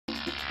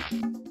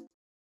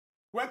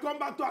Welcome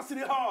back to our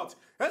city heart.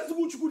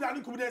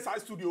 Chukwuma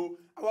inside studio.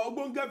 Our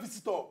Ogbonge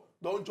visitor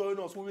don't join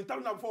us. We will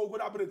tell them before we go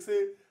that break.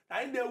 Say,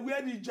 and they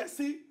wear the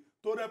jersey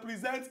to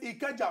represent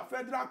Ikeja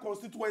Federal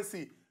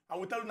Constituency.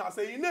 And we tell you now,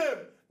 say, his name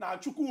now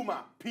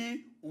Chukwuma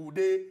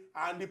P.Ude,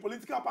 and the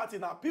political party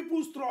now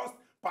People's Trust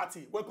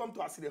Party. Welcome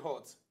to our city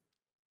heart.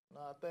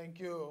 Nah, thank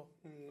you.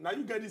 Now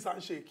you get this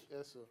handshake.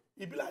 Yes, sir.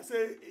 It be like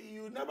say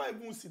you never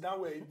even sit down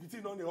where the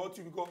thing on the hurt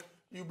you because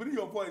you bring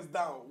your voice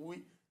down.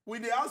 We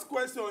they ask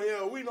question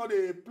here. We know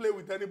they play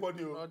with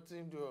anybody.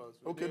 Nothing to us.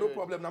 Okay, no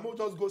problem. Now we'll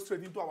just go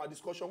straight into our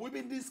discussion. We've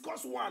been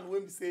discuss one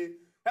when we say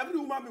every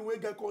woman will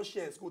get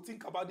conscience, go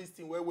think about this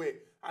thing where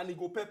and he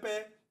go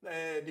pepper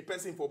the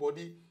person for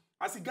body.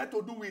 As he get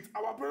to do with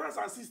our brothers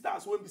and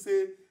sisters when we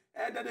say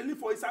that they live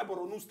for inside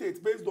Borno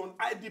State based on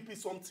IDP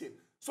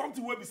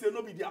something where we say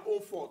no be their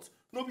own fault,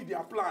 no be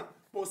their plan,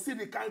 but see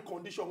the kind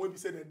condition where we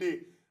say the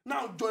day.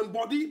 Now join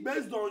body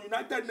based on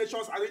United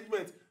Nations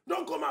arrangement.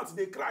 Don't come out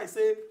they cry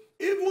say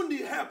even the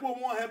help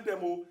won't help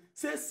them all.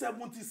 Say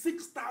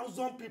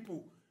 76,000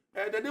 people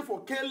they dey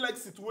for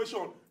careless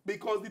situation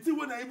because the thing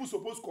when they even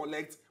supposed to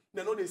collect,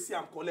 they know they see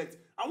and collect.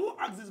 I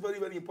won't ask this very,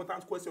 very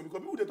important question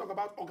because people they talk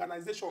about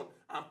organization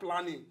and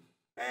planning.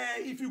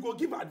 If you go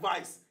give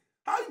advice,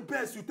 how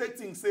best you take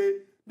things say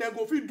then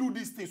go fit do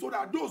this thing so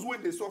that those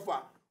when they suffer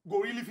go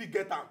really fit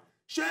get them.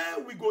 Share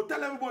we go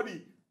tell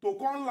everybody to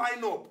come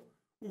line up.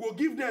 We go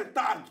give them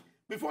tag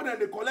before then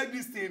they collect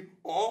this thing,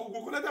 or we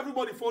go collect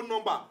everybody phone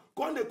number.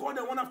 Come they call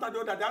them one after the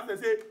other. They have to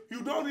say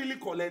you don't really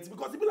collect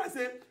because people like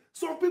say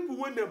some people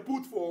when they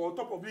put for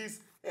top of this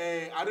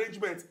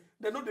arrangement,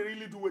 they know they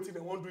really do what they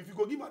want to do. If you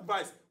go give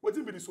advice, what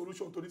will be the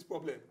solution to this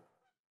problem?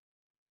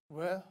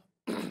 Well,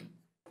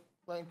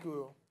 thank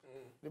you.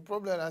 The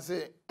problem I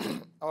say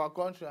our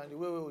country and the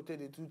way we take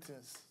the two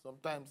things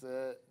sometimes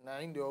now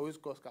they always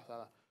cause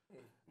kasala.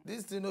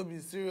 This thing no be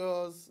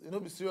serious, it no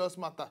be serious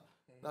matter.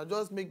 Now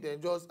just make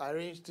them just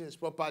arrange things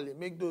properly.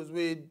 Make those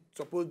way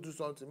supposed to do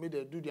something, make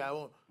them do their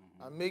own.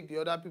 And make the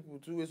other people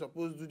too way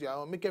supposed to do their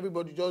own. Make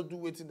everybody just do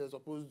what they're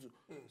supposed to do.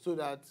 So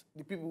that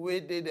the people where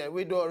they there,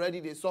 where they already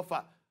they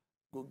suffer,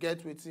 go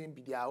get waiting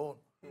be their own.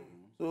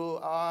 So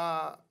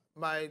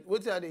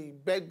what are they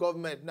beg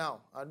government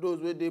now and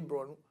those where they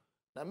brought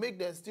now make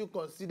them still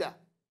consider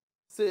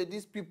say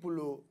these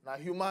people are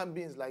human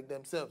beings like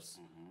themselves.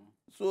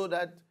 So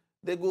that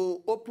they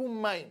go open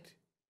mind,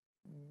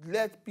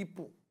 let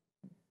people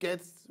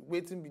get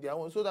waiting be their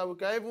own, so that we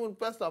can even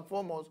first and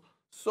foremost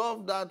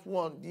solve that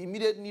one, the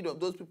immediate need of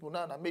those people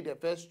now, and make their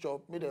first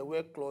job, make them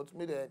wear clothes,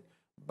 make them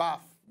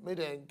bath, make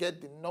them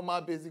get the normal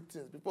basic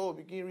things before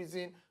we begin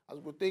reason as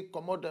we take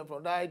commode them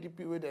from that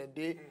IDP where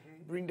they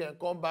bring them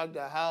come back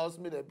their house,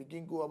 make them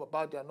begin go up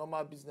about their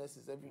normal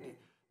businesses every day.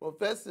 But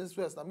first things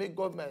first, now make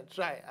government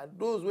try and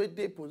those where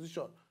they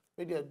position,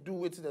 make them do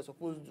what they're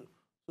supposed to do,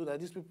 so that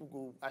these people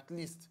go at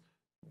least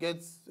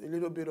get a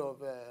little bit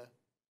of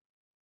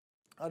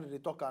how do they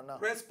talk now?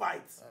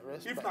 Respite.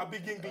 If not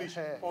big English,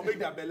 or make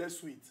their belly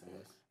sweet.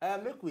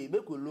 Yes. Make we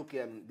look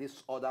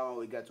this other one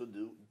we get to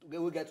do.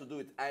 We get to do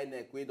with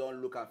INEC. We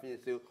don't look and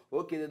finish. Say,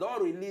 okay, they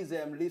don't release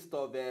list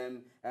of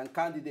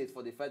candidates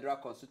for the federal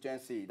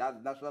constituency,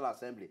 that's National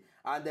Assembly,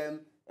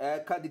 and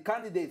the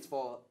candidates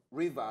for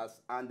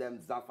Rivers and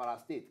Zamfara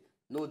State,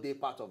 no they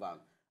part of them.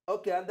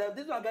 Okay, and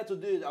this one get to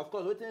do it. Of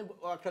course, we think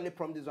actually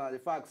from this one, the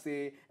fact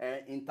say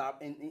in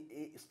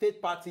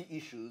state party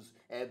issues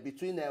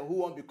between who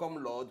won't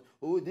become Lord,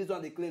 who this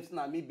one they claims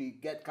now maybe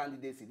get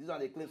candidacy, this one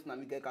they claims now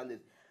maybe get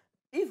candidacy.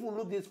 If we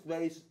look this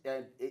very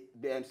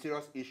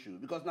serious issue,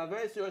 because now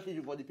very serious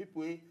issue for the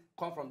people who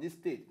come from this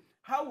state,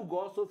 how we go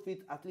also fit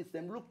at least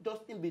them look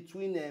just in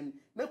between them,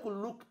 make we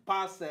look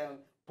past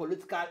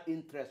political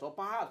interest, or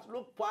perhaps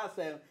look past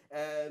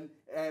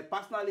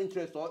personal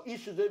interest or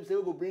issues that we say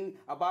we will bring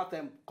about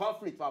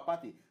conflict for our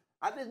party.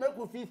 At least make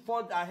we feel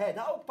forward ahead.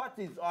 How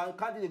parties or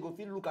candidates go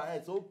feel look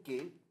ahead? So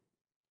okay,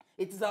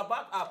 it is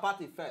about our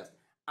party first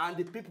and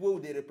the people who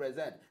they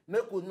represent.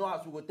 Make we know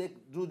as we go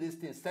do this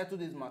thing, settle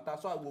this matter,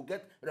 so I will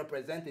get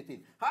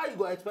representative. How you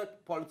go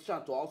expect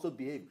politicians to also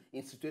behave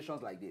in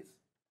situations like this?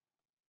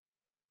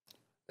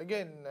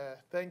 Again,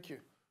 thank you.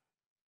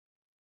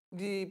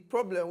 The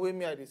problem with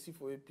me I see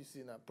for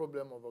APC na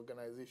problem of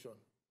organization.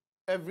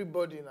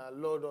 Everybody na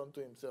lord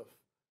unto himself.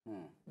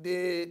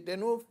 They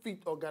no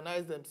fit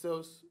organize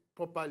themselves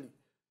properly.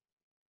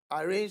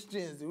 Arrange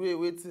things the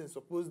way things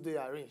supposed they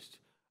arranged.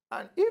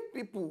 And if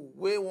people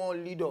wey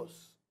won't lead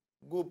us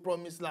go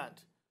promised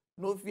land,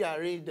 no fit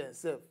arrange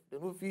themselves, they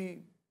no fit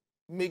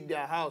make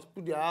their house,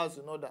 put their house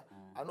in order.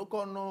 I no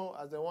can know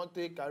as they want to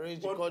take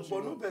arrange the country.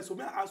 But no, so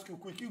may I ask you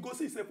quick? You go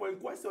see say for a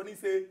question, he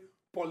say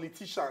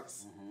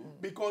politicians.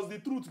 Because the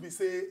truth be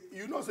say,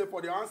 you know say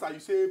for the answer you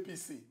say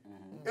APC.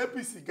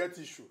 APC get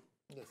issue.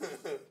 Yes.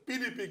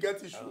 PTP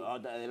get issue.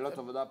 A lot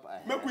of other.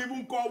 Make we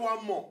even call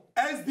one more.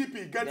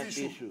 SDP get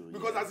issue.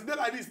 Because as it is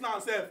like this now,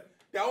 self,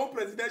 their own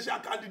presidential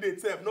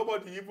candidate, self,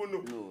 nobody even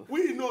know. No.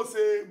 We know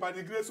say by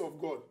the grace of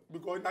God,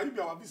 because now you be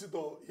our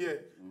visitor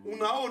here,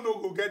 una own no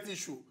go get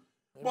issue.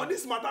 But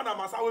this matter that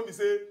must when we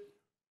say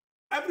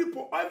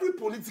every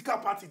political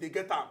party they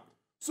get am.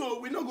 So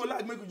we no go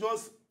like make we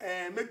just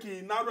make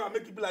it narrow and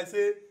make it be like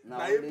say na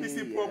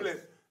APC problem.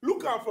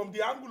 Look am from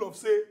the angle of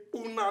say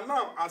una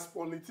now as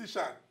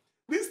politician,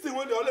 this thing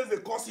wey dey always dey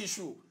cause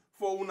issue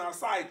for una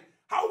side,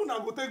 how una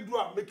go take do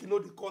am make e no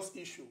dey cause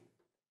issue?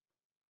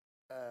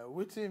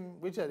 Which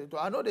I dey talk?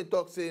 I know they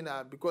talk say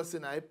na because say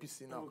na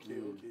APC now. Okay.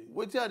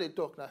 Which I dey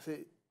talk na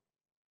say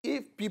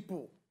if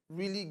people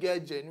really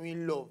get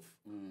genuine love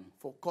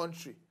for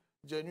country,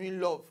 genuine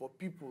love for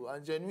people,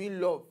 and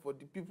genuine love for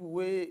the people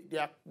where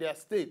their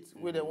state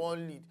where they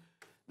want lead,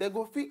 they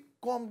go fit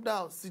come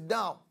down, sit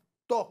down,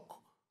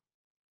 talk,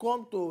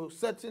 come to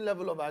certain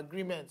level of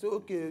agreement. Say,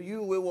 okay,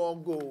 you wey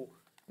wan go.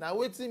 Now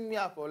wetin me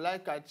I for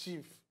like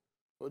achieve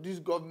for this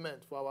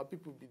government for our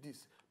people be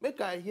this.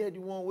 Make I hear the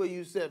one where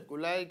you sef go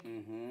like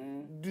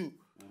do.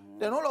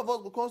 Then all of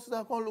us go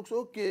consider, come look, say,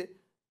 okay,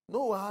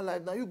 no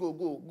wahala, now you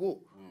go.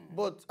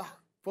 But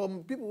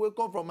from people who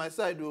come from my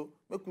side, oh,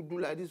 make we do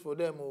like this for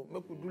them, oh,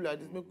 make we do like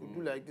this, make we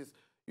do like this.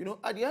 You know,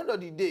 at the end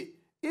of the day,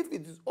 if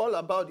it is all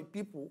about the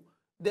people,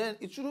 then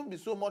it shouldn't be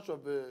so much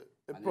of a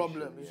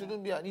problem. It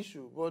shouldn't be an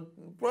issue. But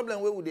the problem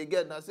where would they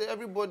get now? Say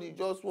everybody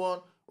just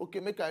want, okay,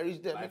 make I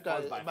reach there, make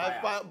I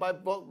by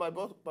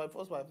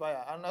force by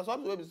fire. And that's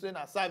something we be saying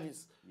as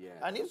service.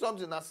 Yes. And if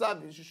something as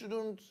service,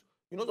 you're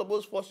not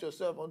supposed to force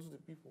yourself onto the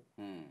people.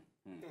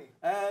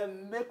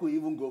 Make we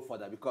even go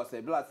further because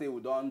like say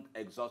we don't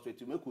exhaust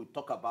it. Make we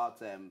talk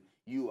about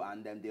you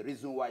and the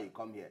reason why you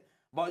come here.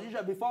 But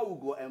usually before we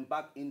go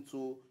embark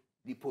into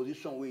the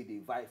position where they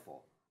vie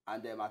for,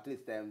 and at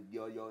least the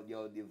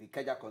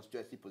Ikeja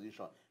constituency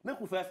position, make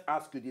we first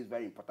ask you this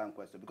very important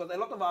question because a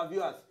lot of our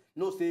viewers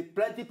know say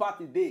plenty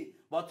parties dey,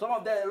 but a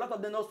lot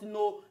of them don't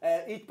know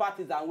each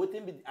parties and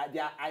waiting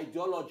their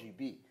ideology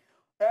be.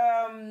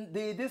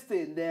 The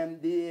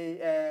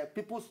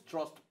People's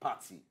Trust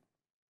Party.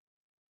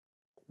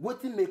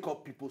 Wetin make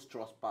up People's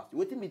Trust Party?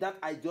 Wetin be that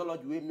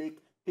ideology wey make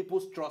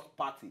People's Trust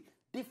Party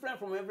different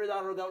from every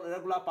other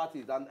regular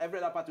parties and every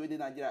other party within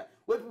Nigeria?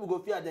 Where people go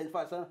feel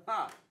identify, say,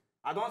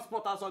 I don't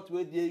spot out something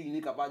wey dey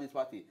unique about this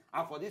party,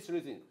 and for this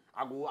reason,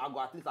 I go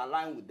at least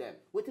align with them.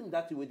 Wetin be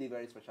that thing wey dey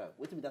very special?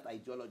 Wetin be that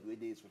ideology wey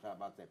dey special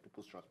about the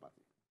People's Trust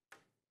Party?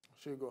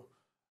 Sure go.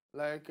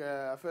 Like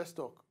first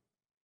talk,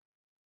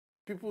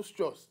 People's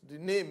Trust, the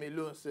name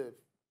alone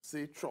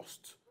say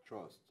trust.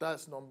 Trust.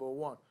 That's number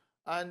one.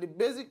 And the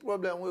basic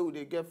problem where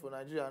we get for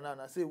Nigeria now,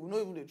 I say we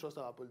don't even trust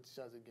our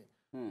politicians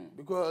again.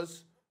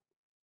 Because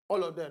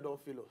all of them don't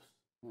feel us.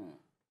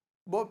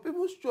 But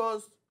People's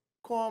Trust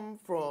come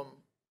from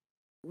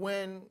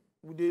when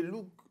they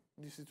look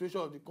the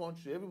situation of the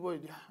country,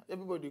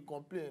 everybody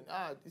complain,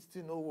 this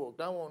thing no work,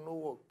 that one no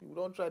work. We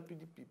don't try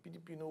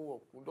PTP no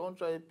work. We don't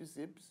try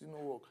APC no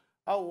work.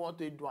 How we want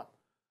to do it?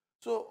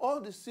 So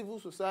all the civil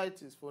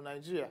societies for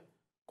Nigeria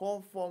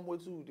come from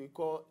what they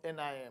call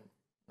NIM,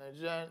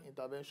 Nigerian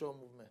Intervention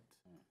Movement.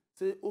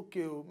 Say,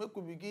 okay, make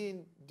we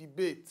begin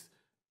debate,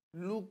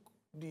 look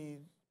the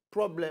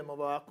problem of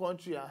our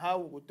country and how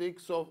we will take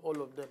solve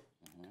all of them.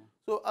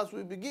 So as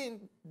we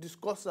begin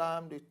discuss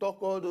them, they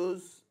talk all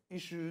those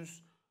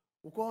issues,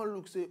 we can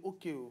look, say,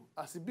 okay,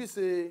 as it be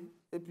say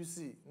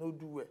APC, no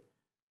do well,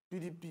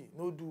 PTP,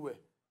 no do well.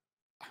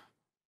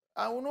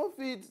 And we not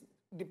fit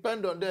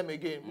depend on them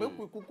again. Make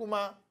we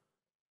Chukwuma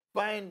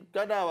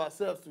gather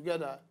ourselves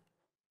together,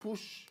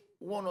 push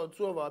one or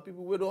two of our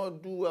people who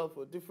don't do well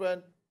for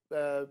different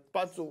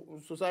parts of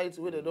society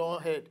where they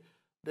don't head.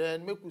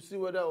 Then make we see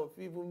whether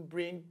we even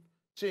bring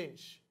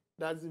change.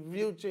 That's the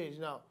real change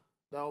now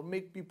that will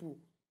make people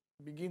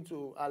begin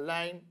to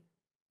align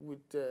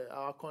with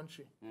our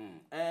country.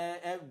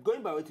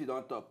 Going by what you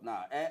don't talk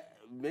now,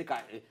 make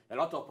a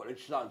lot of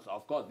politicians,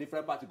 of course,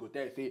 different parties go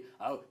tell you, say,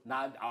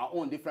 now our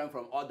own different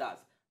from others.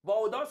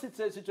 But we don't see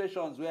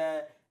situations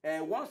where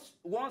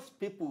once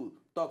people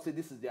talk, say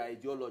this is their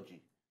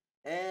ideology,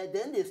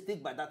 then they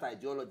stick by that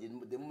ideology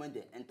the moment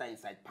they enter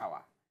inside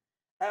power.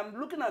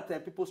 Looking at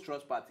People's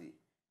Trust Party,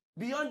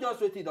 beyond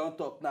just what you don't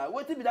talk now,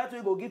 what be that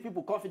way go give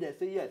people confidence,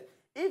 say yes.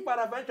 If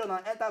paraventure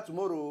and enter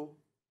tomorrow,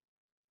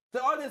 say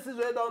all this is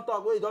where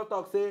you don't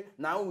talk, say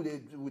now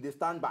we they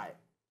stand by.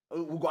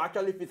 We go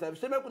actually fix it.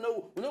 Say make we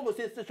no go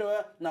see a situation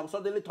where now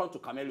suddenly turn to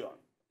chameleon.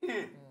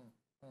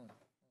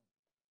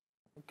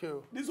 Okay.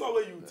 This is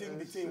where you think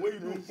the thing, where you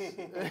do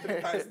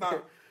 3 times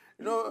now.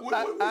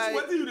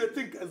 What do you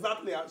think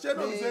exactly?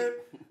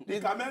 The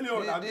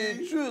chameleon.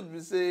 The truth be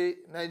say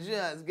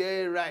Nigerians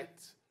get it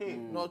right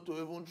not to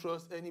even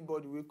trust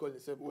anybody we call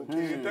themselves.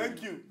 Okay,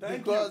 thank you.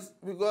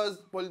 Because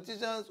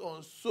politicians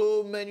on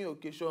so many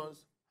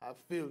occasions have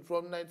failed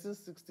from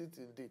 1960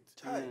 till date.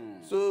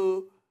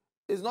 So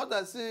it's not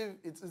as if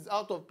it is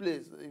out of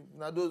place.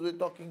 Now those who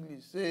talk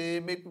English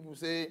make people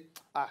say,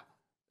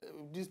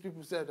 these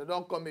people said they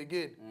don't come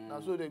again.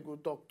 Now so they go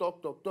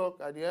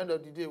talk. At the end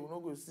of the day, we're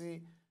not going to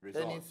see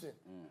anything.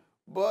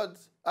 But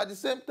at the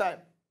same time,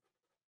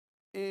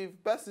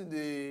 if person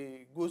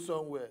they go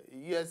somewhere,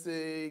 he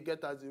say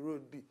get as the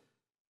road be,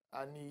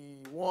 and he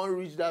won't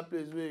reach that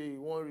place where he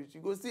won't reach, he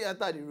go still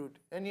enter the road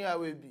anyhow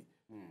way be.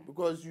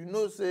 because you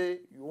know say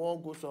you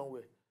won't go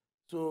somewhere.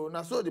 So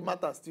now so the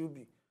matter still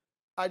be.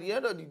 At the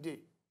end of the day,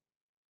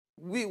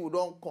 we will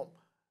don't come.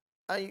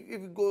 And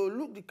if you go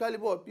look the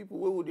caliber of people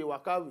where would they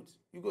work out with,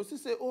 you go see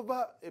say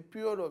over a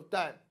period of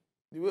time,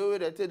 the way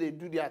they tell they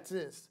do their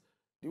things,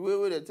 the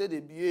way they tell they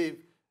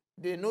behave,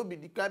 they no be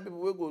the kind of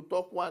people who go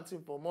talk one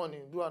thing for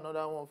morning, do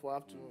another one for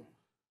afternoon.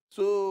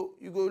 So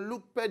you go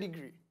look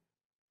pedigree,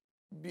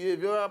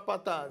 behavioral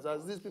patterns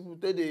as these people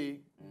tell they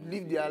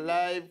live their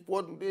life,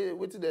 what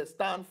do they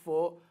stand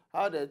for,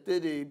 how they tell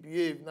they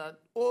behave. Now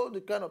all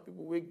the kind of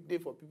people wait there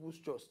for people's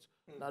trust.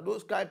 Now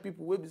those kind of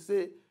people will be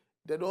say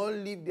they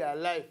don't live their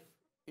life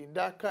in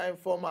that kind of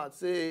format.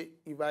 Say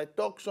if I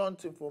talk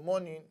something for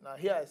morning, now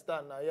here I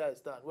stand, now here I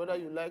stand. Whether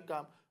you like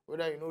them,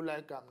 whether you don't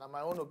like them, now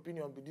my own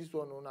opinion be this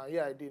one, now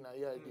here I did, now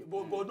here I did.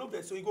 But no,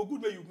 so it go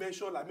good when you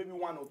mention like maybe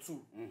one or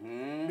two.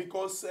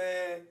 Because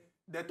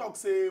they talk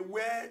say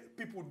where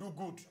people do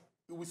good,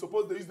 we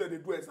suppose they use that they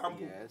do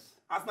example. Yes.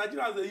 As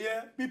Nigerians they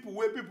hear people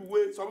way,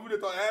 some people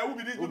they talk, who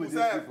be these people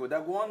say? People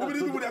that go on Who be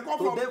these people they come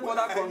from?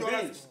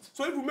 convinced.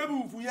 So if you maybe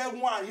if we hear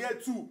one, hear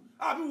two,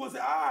 people will say,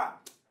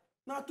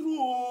 not true,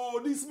 oh,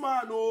 this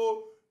man,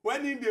 oh,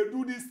 when they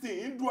do this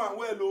thing, he do and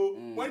well, oh,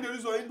 when they do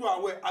so, he do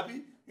and well.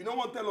 Abi, you don't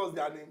want to tell us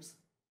their names?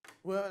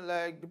 Well,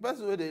 like the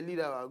person where they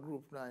lead our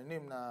group now,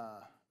 name na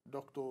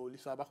Dr.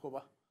 Lisa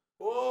Bakoba.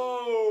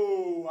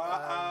 Oh,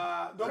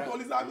 Dr.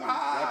 Lisa.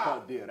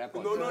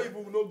 Record. No,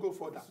 even no go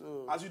for that.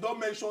 So, as you don't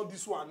mention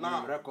this one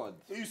now. Record.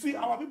 You see,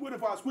 our people wait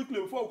for us quickly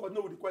before we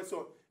continue with the question.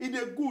 It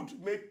is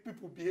good make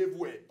people behave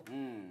well.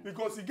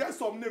 Because you get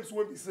some names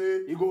when we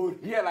say. You go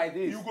here like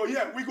this. You go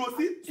here. We go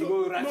see.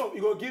 So,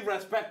 you go give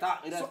respect.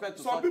 To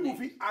some people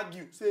feel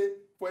argue. Say,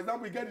 for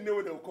example, you get the name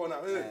when they will call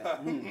now.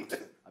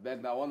 I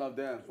beg that one of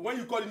them. When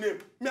you call the name,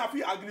 me I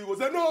feel agree. You go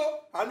say no,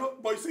 I know.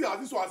 But you see, as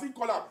this one, as he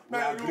call out,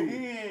 man,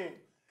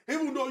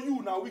 even though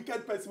you now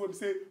wicked person will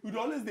say you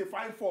always they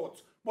find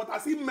fault, but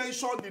as he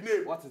mentioned the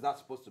name. What is that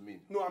supposed to mean?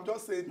 No, I'm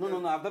just saying.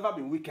 No, I've never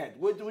been wicked.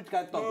 Which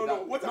kind of talk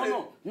is that?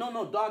 No.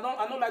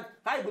 I don't like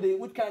how you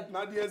which kind.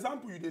 Now the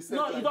example you they say.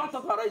 No, you don't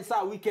talk about it. Say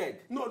wicked.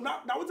 No,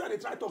 now what they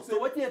try to talk say. So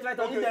what you try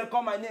to if they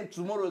call my name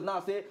tomorrow now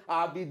say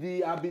I'll be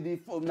the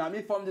now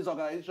me from this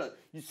organization.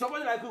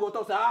 Somebody like you go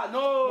talk say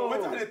no. No,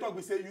 what they talk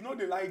we say you know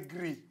they like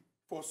agree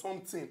for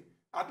something.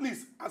 At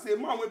least as a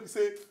man when we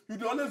say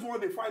you always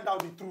want to find out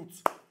the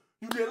truth.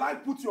 You dey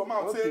like put your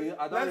mouth say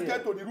let's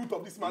get to the root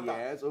of this matter.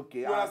 Yes,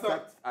 okay. I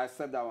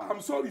accept that one. I'm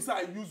sorry sir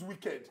I use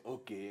wicked.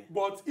 Okay.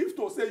 But if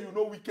to say you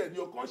know wicked,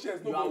 your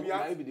conscience no go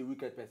react. You be the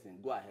wicked person.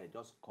 Go ahead,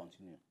 just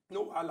continue.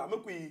 No, Allah,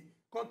 make we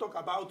can't talk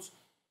about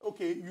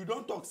okay, you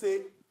don't talk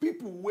say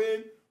people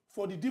when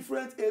for the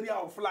different area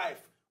of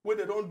life where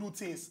they don't do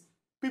things,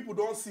 people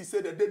don't see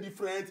say that they're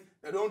different,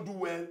 they don't do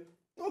well.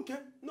 Okay,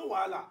 no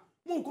Allah.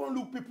 We can't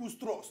look people's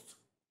trust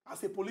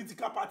as a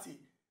political party.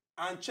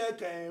 And check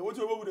what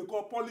they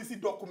call policy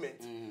document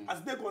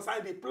as they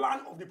concern the plan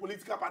of the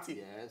political party.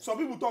 Yes. Some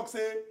people talk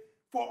say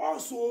for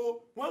us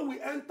when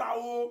we enter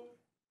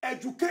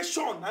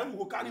education and we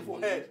go carry for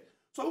head.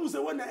 Some people say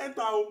when they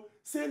enter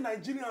say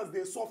Nigerians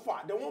they suffer,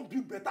 they want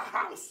build better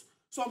house.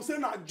 Some say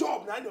na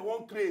job now they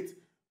want create.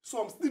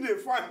 Some still they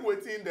find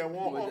waiting they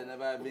want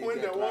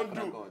when they want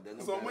do.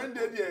 Some when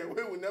they there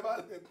when we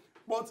never.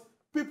 But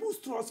people's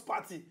trust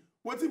party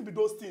waiting be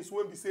those things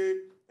when we say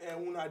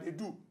una they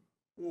do.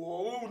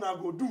 What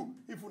una go do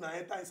if una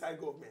enter inside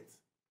government?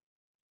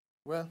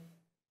 Well,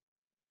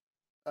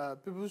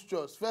 people's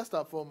trust, first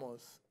and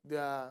foremost, they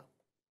are,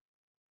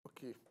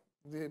 okay,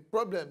 the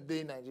problem they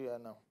in Nigeria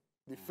now,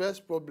 the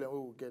first problem we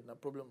will get is the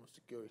problem of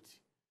security.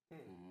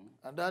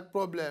 And that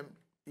problem,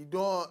 you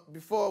don't,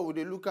 before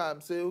we look at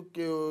and say,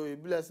 okay,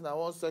 it be less than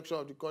one section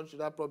of the country,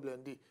 that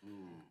problem dey.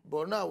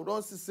 But now, we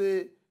don't see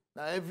say,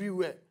 now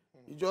everywhere,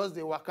 it just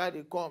they waka,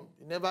 they come,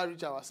 it never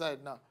reach our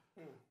side now.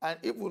 And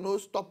if we no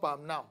stop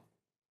them now,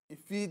 it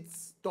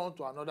feeds turn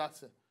to another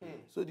thing.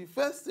 So the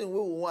first thing we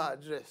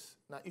want to address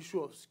na issue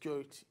of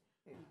security.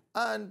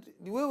 And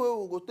the way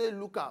we go take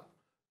look at,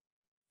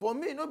 for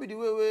me, not be the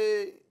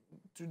way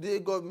today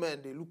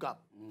government they look at.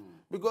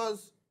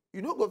 Because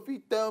you know go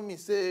fit tell me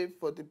say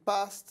for the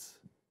past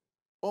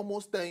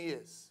almost 10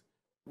 years,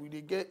 we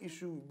dey get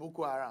issue with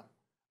Boko Haram.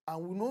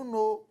 And we don't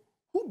know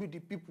who be the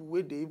people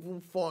where they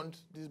even fund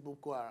this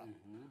Boko Haram.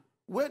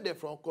 Where they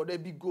from? Could they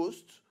be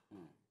ghosts?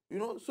 You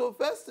know, so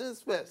first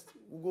things first,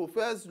 we go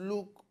first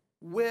look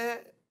where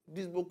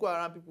these Boko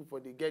Haram people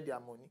for they get their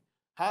money,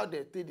 how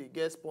they take they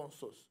get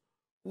sponsors,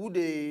 who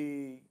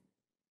the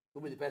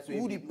person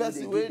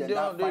where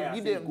they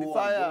give them the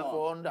fire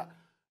for under.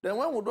 Then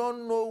when we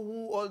don't know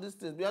who all these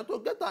things, we have to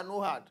get a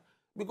know hard.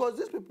 Because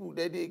these people,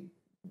 they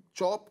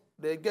chop,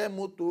 they get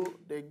motor,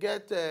 they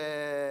get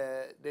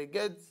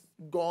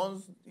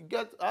guns, you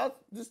get how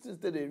these things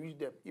till they reach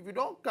them. If you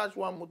don't catch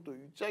one motor,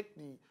 you check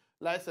the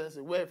license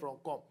where it from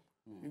come.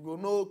 You go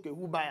know okay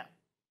who buy am.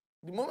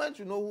 The moment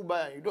you know who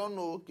buy am, you don't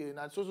know okay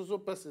na so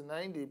person na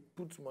they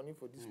put money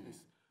for this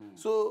place.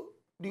 So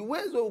the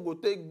ways we go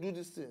take do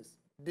these things,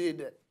 they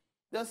there.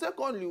 Then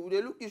secondly, we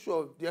dey look issue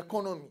of the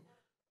economy.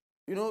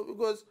 You know,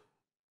 because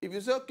if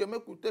you say, okay,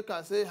 make we take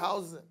and say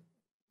housing,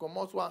 come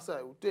out one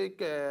side, we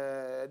take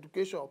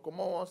education, come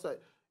out one side,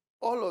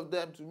 all of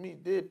them, to me,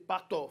 they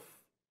part of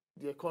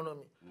the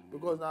economy.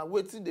 Because now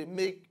waiting, they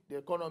make the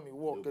economy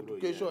work.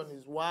 Education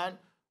is one,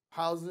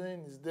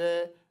 housing is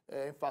there,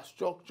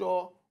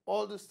 infrastructure,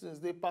 all these things,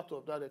 they part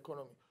of that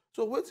economy.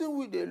 So waiting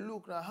we they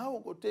look now, how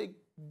we go take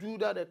do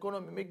that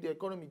economy, make the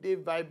economy they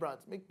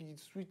vibrant, make it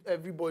sweet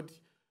everybody,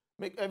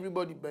 make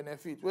everybody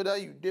benefit. Whether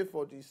you dey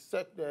for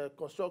the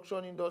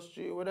construction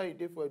industry, whether you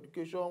dey for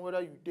education,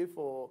 whether you dey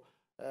for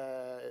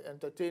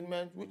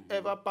entertainment,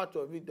 whichever part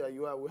of it that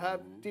you are, we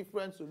have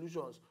different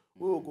solutions.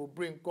 We will go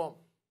bring come.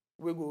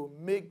 We go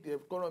make the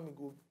economy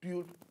go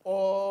build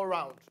all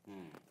around.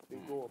 They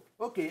go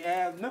up.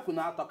 Okay, make we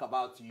now talk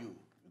about you.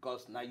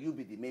 Because now you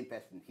be the main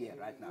person here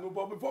right now. No,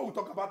 but before we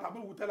talk about that,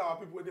 we'll tell our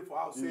people waiting for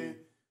us, say,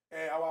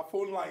 our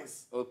phone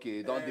lines.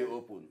 Okay, don't they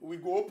open? We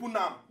go open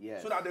them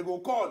so that they go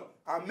call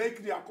and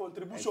make their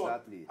contribution.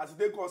 Exactly. As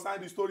they concern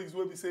the stories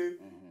where we say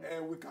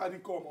we carry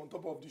come on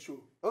top of the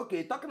show.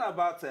 Okay, talking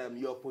about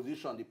your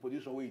position, the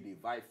position where you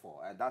divide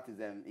for, that is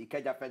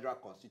Ikeja Federal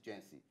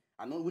Constituency.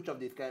 I know which of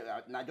the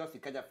not just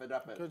Ikeja Federal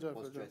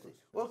Constituency.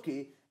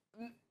 Okay,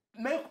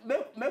 make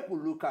we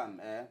look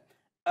at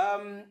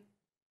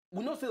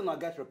we know still not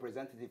get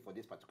representative for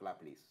this particular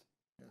place.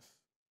 Yes.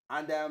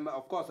 And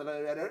of course,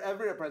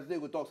 every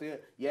representative will talk, say,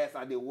 yes,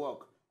 and they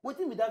work. What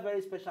with that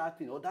very special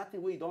thing, or that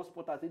thing where you don't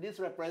spot at this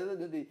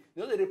representative,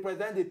 they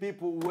represent the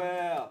people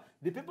well.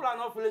 The people are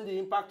not feeling the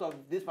impact of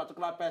this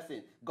particular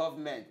person,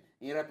 government,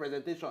 in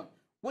representation.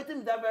 What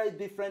with that very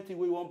different thing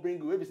we won't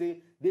bring, where we say,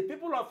 the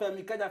people of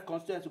Ikeja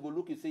constituency will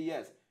look and say,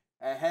 yes,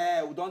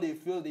 we don't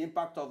feel the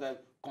impact of the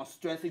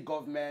constituency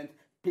government,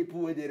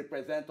 people where they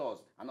represent us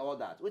and all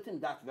that. We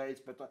think that's very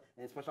special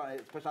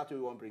thing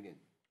we want to bring in.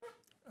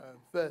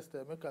 First,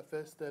 make I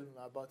first tell you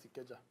about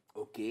Ikeja.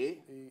 Okay.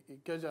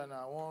 Ikeja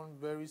na one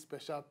very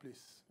special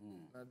place.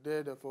 Na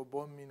there for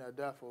born me, na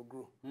there for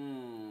grow.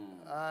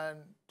 And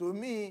to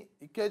me,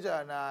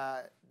 Ikeja na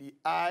the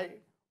eye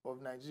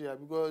of Nigeria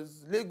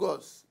because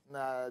Lagos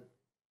na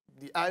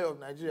the eye of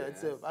Nigeria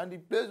itself. And the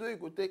place where you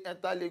could take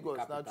enter Lagos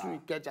na through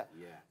Ikeja.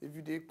 If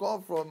you they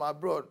come from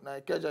abroad, na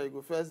Ikeja you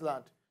go first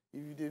land.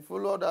 If they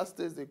follow other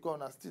states, they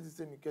come and still the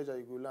same Ikeja,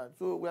 you go land.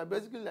 So we are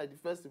basically like the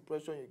first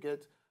impression you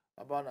get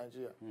about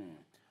Nigeria.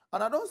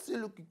 And I don't see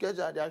look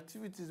Ikeja, the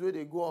activities where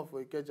they go on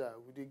for Ikeja.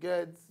 They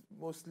get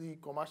mostly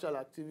commercial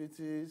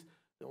activities,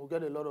 then we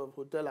get a lot of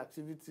hotel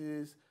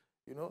activities,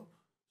 you know.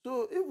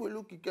 So if we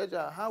look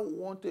Ikeja, how we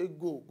want to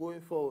go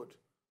going forward.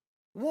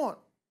 One,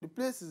 the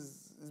place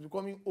is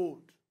becoming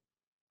old.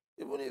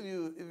 Even if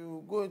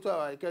you go into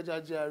our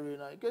Ikeja GRA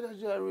now, Ikeja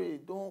GRA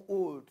don't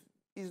old.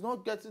 It's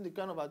not getting the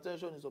kind of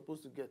attention it's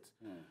supposed to get.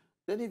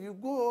 Then if you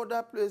go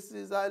other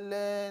places,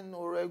 Island,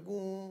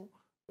 Oregon,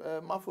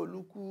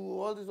 Mafoluku,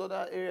 all these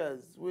other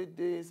areas where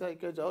they inside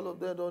Ikeja, all of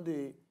them don't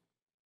they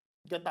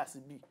get as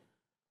it be.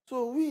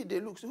 So they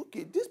look, say,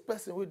 okay, this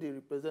person where they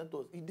represent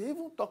us, they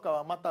even talk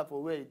our matter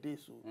for where it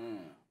is. So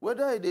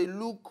whether they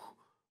look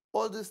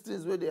all these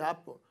things where they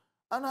happen.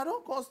 And I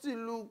don't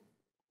constantly look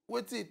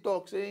what he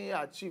talk saying he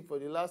achieved for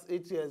the last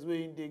 8 years where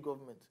in the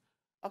government.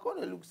 I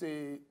can't look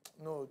say,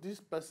 no, this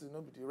person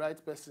not be the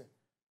right person.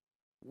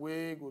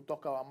 We go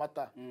talk our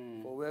matter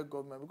for where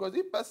government. Because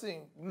if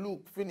person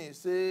look, finish,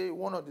 say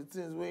one of the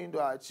things we do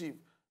achieve,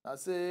 and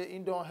say he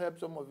don't help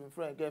some of his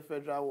friends get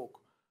federal work.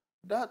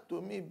 That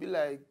to me be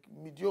like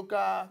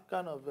mediocre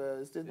kind of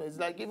statement. It's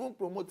like even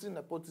promoting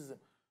nepotism,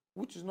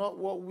 which is not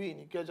what we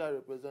in Ikeja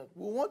represent.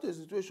 We want a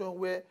situation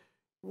where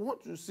we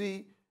want to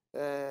see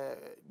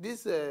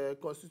these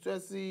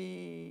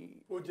constituency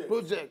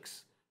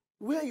projects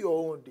where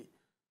your own day.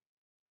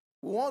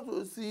 We want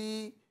to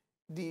see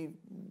the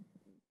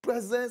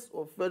presence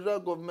of federal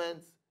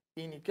government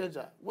in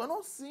Ikeja. We're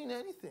not seeing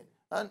anything.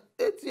 And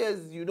 8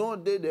 years you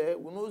don't stay there,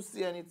 we don't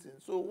see anything.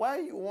 So why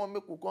you want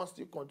me to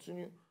still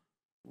continue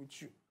with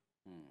you?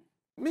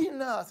 Me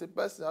now as a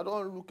person, I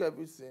don't look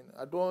everything.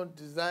 I don't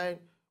design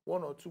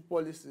one or two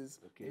policies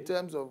in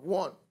terms of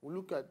one, we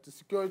look at the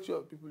security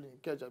of people in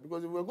Ikeja.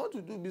 Because if we're going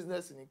to do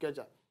business in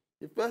Ikeja,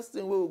 the first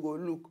thing we will go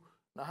look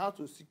now how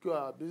to secure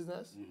our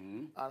business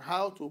and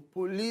how to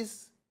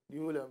police the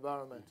whole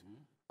environment.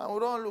 And we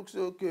don't look say,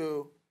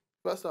 okay,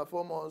 first and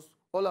foremost,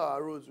 all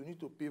our roads, we need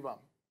to pave them.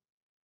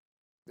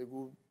 They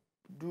go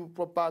do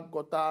proper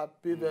gutter,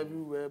 pave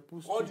everywhere,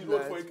 put all the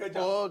roads for Ikeja.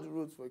 All the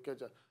roads for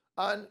Ikeja.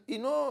 And, you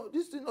know,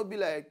 this thing will be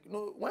like, you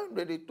know, when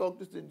they talk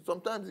this thing,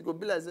 sometimes it will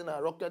be like saying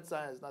rocket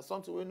science, now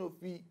something we know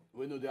they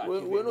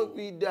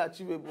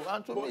achievable.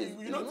 And to but me,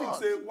 you don't think,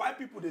 say, why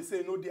people they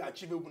say no, they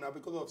achievable now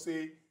because of,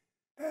 say,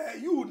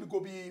 you would go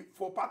be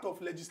for part of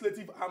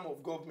legislative arm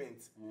of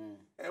government.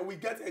 And we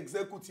get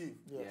executive.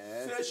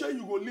 Say, sure,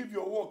 you go leave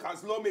your work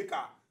as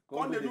lawmaker.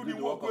 When they do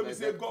the work when we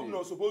say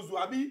governor supposed to,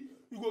 Abi,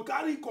 you go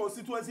carry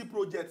constituency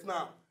projects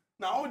now.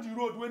 Now all the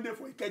road when they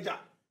for Ikeja,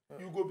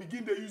 you go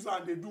begin the user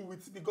and they do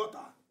with the gutter.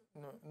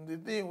 No, the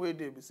thing where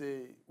they be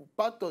say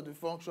part of the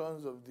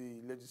functions of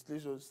the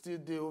legislation still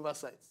the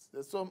oversight.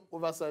 There's some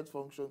oversight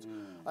functions,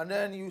 and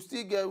then you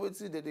still get what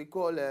that they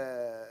call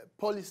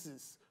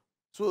policies.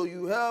 So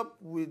you help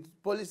with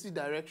policy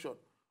direction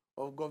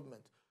of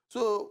government.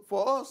 So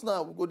for us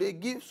now, we go they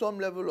give some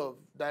level of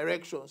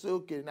direction. Say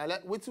okay, now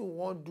like what we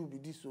want to do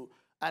with this, so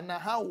and now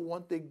how we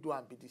want to do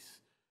and be this.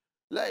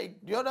 Like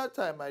the other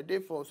time I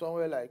did for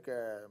somewhere like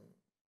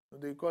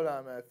they call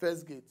them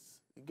First Gates.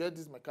 You get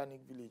this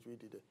mechanic village we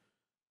did it.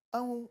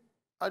 And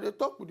I dey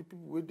talk with the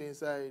people wey dey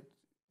inside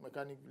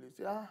mechanic village.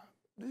 Say,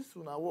 this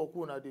una work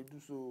wey una dey do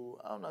so,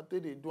 how una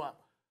take dey do am?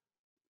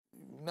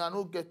 Una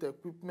no get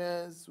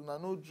equipment, una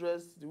no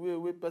dress the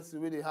way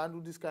person wey dey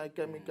handle this kind of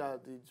chemical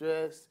dey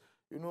dress.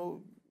 You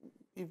know,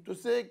 if to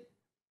say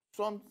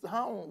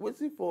somehow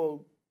wetin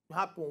for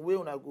happen wey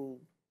una go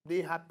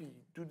dey happy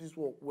do this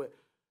work well,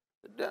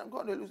 then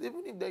God dey lose.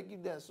 Even if they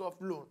give them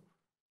soft loan,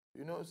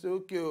 you know, say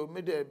okay,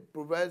 make them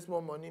provide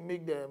small money,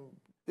 make them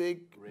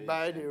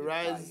buy the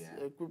right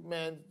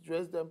equipment,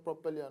 dress them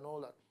properly and all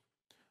that.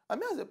 I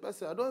mean, as a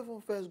person, I don't even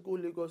first go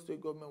Lagos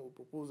State government with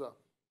proposal,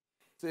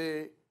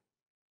 say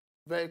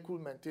vehicle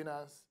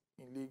maintenance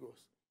in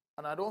Lagos,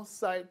 and I don't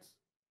cite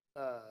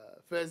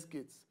First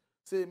Gates,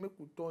 say make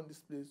we turn this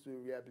place to a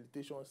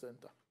rehabilitation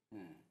center,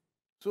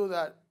 so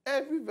that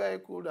every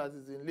vehicle that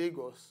is in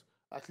Lagos,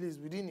 at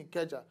least within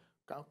Ikeja,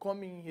 can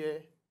come in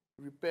here,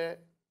 repair,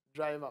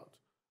 drive out.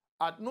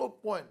 At no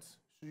point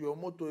should your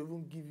motor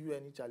even give you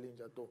any challenge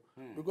at all.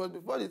 Because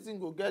before the thing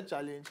go get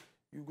challenge,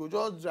 you go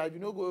just drive, you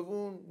no go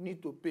even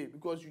need to pay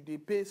because you dey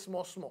pay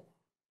small.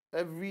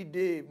 Every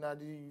day, now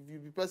if you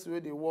be person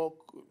where they work,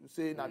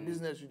 say na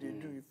business you dey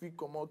do, if you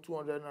come out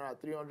 200 naira,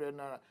 300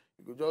 naira,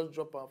 you go just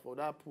drop am for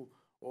that pool.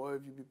 Or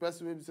if you be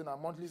person where be say na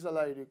monthly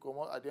salary they come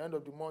out, at the end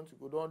of the month, you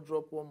go don't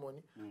drop one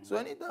money. So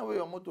anytime where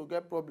your motor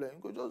get problem, you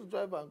go just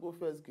drive and go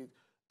First Gate.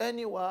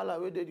 Any wahala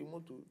where they the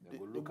motor,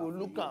 they go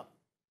look am.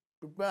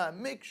 Prepare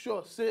and make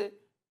sure say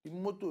the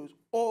motor is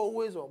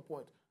always on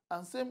point.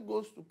 And same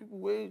goes to people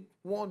who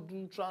want to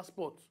do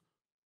transport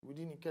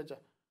within Ikeja.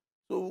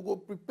 So we go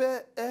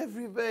prepare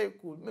every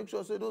vehicle, make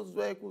sure say those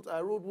vehicles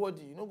are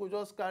roadworthy. You know, go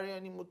just carry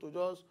any motor,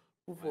 just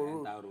put for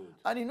road.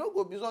 And you know,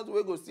 go be something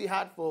we go see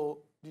hard for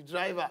the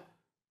driver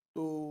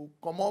to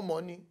come on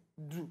money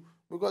do.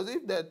 Because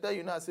if they tell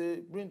you now, say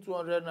bring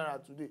 200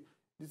 naira today,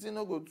 the thing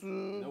no go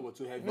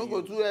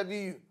too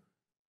heavy.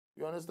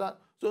 You understand?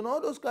 So now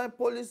those kind of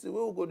policy we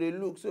will go they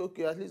look, say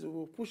okay, at least we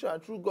will push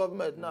out through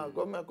government now.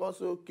 Government can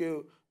say okay,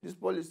 this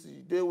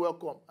policy they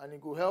welcome and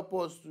it will help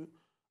us to,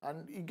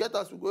 and it get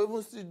us we go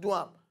even still do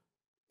them.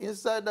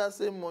 Inside that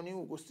same money,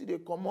 we go still they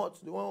come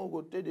out. The one we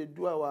go take they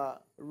do our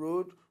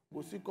road,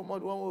 we go still come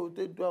out. The one we go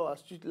take do our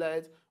street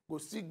lights, we go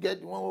still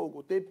get the one we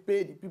go take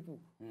pay the people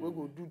we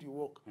go do the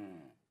work.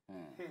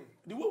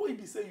 The way we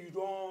be say you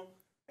don't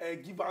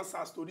give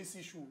answers to this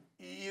issue,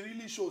 it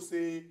really shows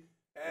say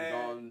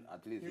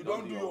you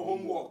don't do your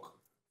homework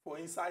for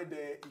inside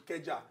the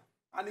Ikeja.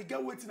 And you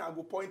get waiting, I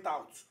go point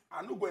out.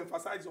 I no go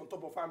emphasize on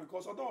top of them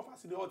because on top of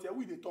us in the hot here,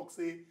 we they talk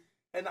say,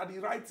 and at the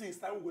right things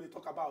time we go to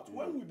talk about.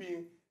 When we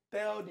be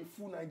tell the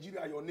full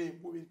Nigeria your name,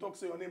 we will talk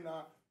say your name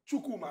now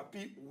Chukwuma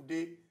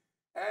P.Ude.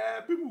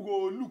 People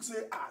go look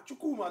say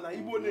Chukwuma na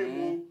Igbo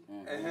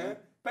name.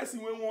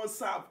 Person when one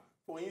serve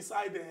for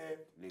inside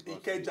the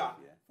Ikeja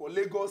for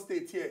Lagos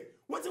State here.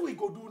 What we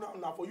go do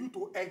now for you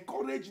to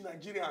encourage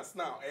Nigerians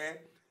now,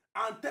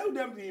 and tell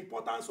them the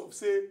importance of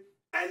say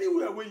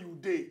anywhere where you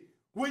dey,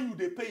 when you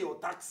dey pay your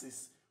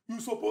taxes, you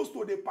supposed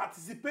to dey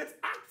participate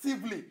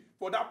actively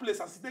for that place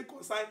as they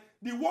concern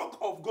the work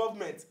of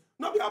government.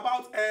 Not be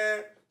about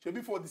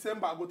shebi for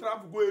December I go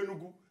travel go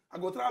Enugu, I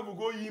go travel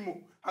go Imo,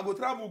 I go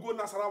travel go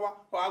Nasarawa,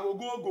 or I go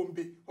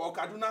Gombe or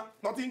Kaduna.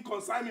 Nothing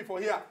concern me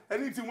for here.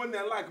 Anything when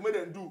they like, make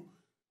them do.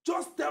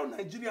 Just tell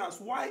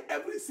Nigerians why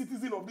every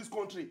citizen of this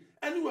country,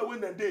 anywhere when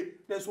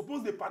they're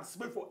supposed to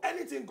participate for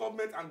anything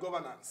government and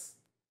governance.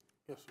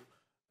 Yes,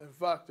 sir. In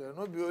fact,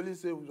 not be only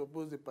say we're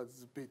supposed to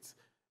participate.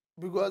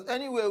 Because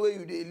anywhere where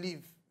you they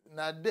live,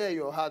 now there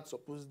your heart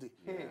supposed to.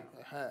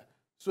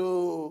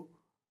 So,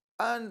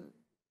 and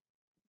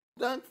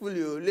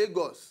thankfully,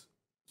 Lagos,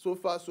 so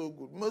far so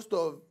good. Most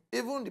of,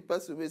 even the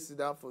person who sit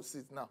down for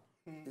seat now,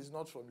 is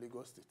not from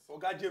Lagos State.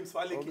 Oga James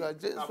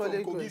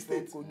Faleke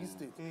from Kogi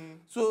State.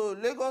 So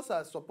Lagos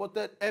has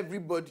supported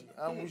everybody,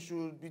 and we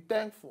should be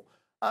thankful.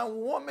 And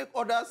we want to make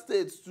other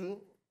states to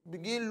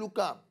begin look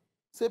at.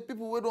 Say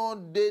people we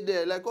don't dey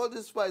there, like all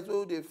these fights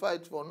where they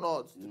fight for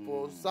north,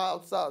 for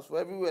south, for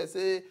everywhere.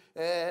 Say,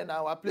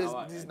 now our place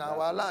this, now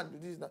our land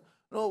this. Now.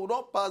 No, we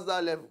don't pass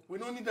that level. We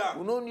don't need them.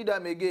 We don't need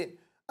them again.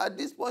 At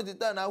this point in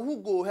time, now who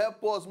go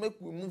help us make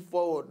we move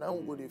forward? Now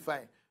we go they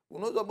find. We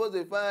not supposed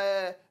to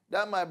find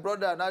that my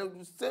brother. Now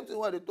same thing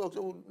what they talk.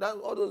 So that,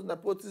 all those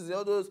nepotism,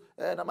 all those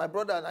now my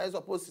brother and I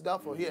supposed to sit down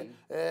for here.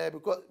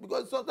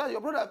 Because sometimes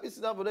your brother fit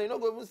sit down for there, you not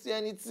go even see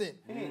anything.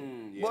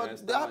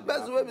 But that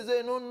person will be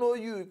saying, no know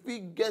you, if he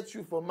gets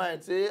you for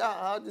mind, say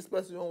this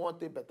person don't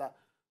want it better.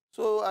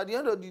 So at the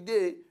end of the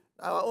day,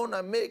 our own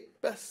and make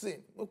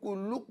person, we could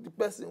look the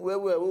person where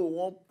we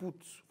want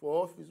put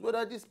for office,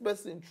 whether this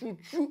person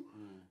true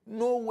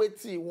know what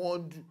he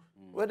want do,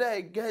 whether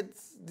he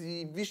gets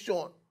the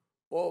vision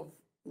of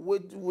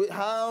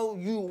how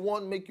you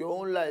want make your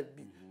own life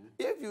be.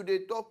 If you dey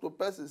talk to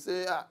person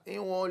say he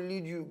won't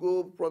lead you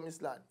go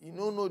promised land, you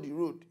don't know the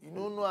road, you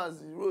don't know as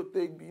the road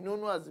take be, you don't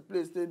know as the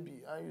place take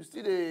be, and you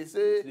still dey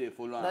say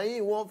now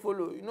he won't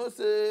follow, you know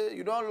say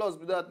you don't lost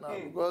with that now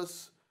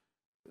because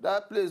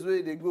that place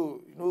where they go,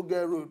 you know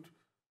get road.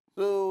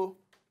 So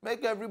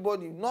make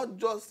everybody, not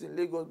just in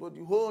Lagos but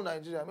the whole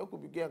Nigeria, make we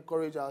begin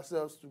encourage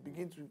ourselves to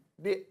begin to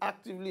be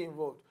actively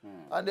involved.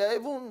 And there are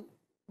even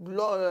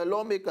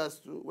lawmakers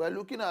too. We're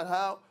looking at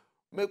how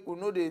make we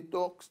know they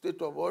talk state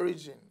of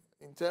origin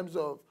in terms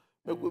of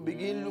make we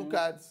begin look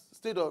at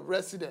state of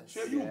residence.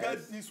 Sure, you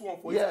get this one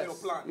for your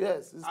plan.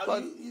 Yes, it's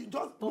part, you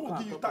just don't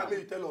give you time,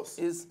 maybe tell us.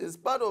 It's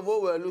part of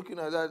what we're looking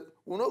at. That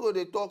we're not going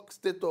to talk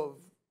state of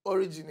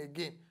origin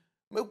again.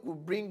 Make we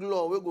bring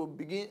law, we go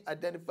begin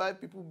identify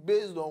people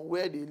based on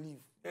where they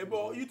live. Hey,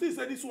 but you think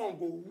say this one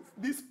go,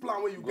 this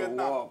plan where you get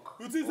now, work.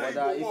 you think say it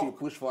go If work? you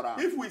push for that.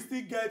 If we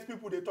still get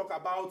people they talk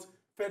about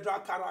federal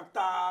character,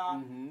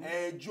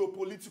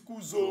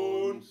 geopolitical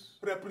zone,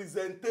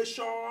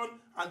 representation,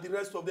 and the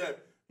rest of them.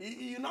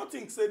 You not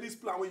think say this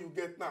plan where you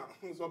get now.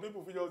 Some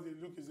people feel just they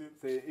look and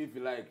say if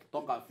you like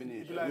talk and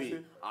finish. Like we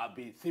I'll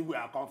be see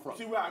where I come from.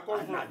 See where I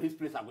come from. This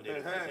place I go to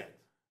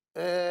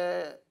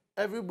represent.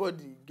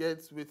 Everybody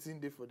gets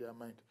waiting there for their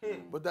mind.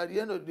 But at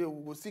the end of the day,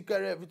 we go see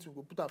carry everything, we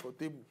go put on the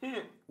table.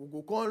 We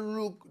go come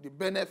look the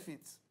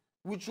benefits,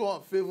 which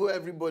one favor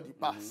everybody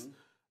pass.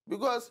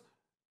 Because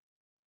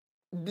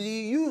the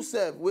you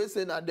self, we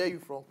say now there you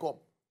from come.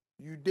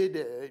 You did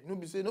there. You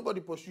know, say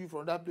nobody pursue you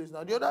from that place.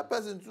 Now the other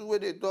person too, where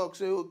they talk,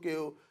 say,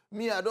 okay,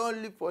 me, I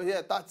don't live for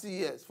here 30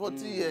 years,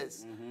 40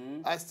 years.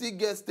 I still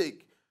get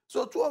stake.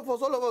 So two of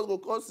us, all of us go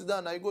come sit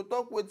down and you go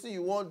talk what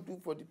you want to do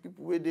for the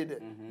people where they there.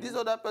 This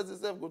other person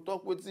self go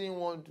talk what you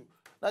want to do.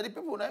 Now the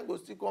people now go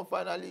still come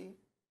finally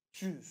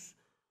choose.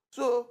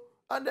 So,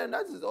 and then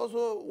that is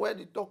also where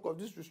the talk of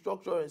this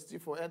restructuring still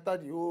for enter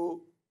the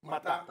whole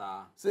matter.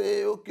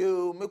 Say,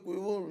 okay, make we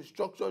even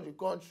restructure the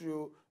country,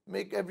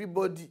 make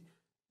everybody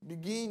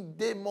begin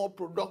dey more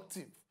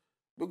productive.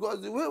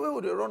 Because the way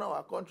we dey run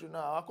our country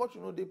now, our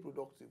country no dey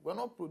productive. We're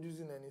not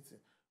producing anything.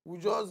 We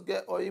just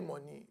get oil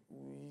money.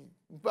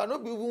 But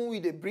not even we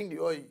they bring the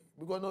oil.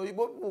 Because no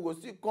people go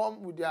still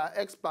come with their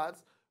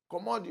experts,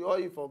 come on the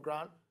oil for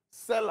ground,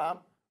 sell them,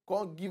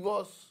 come give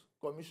us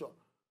commission.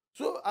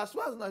 So as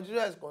far as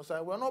Nigeria is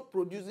concerned, we're not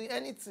producing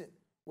anything.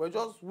 We're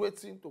just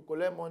waiting to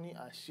collect money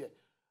and share.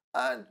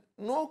 And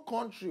no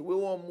country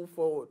will want to move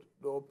forward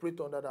to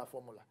operate under that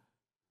formula.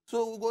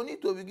 So we're going to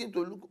need to begin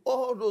to look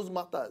all those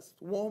matters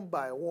one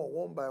by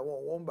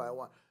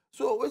one.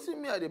 So we see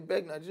me at the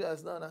beg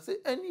Nigerians now and I say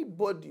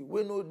anybody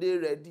we know they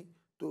ready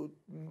to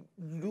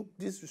look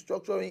this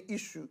restructuring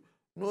issue,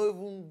 no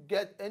even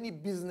get any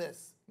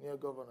business near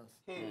governance.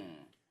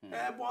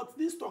 But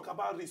this talk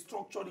about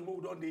restructuring,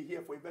 we don't dey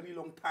hear for a very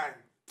long time.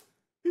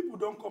 People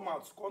don't come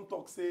out, come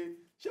talk, say,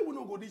 shey we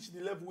no go reach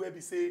the level where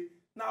we say,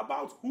 now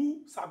about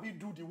who sabi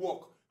do the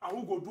work and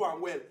who go do am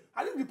well.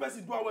 And if the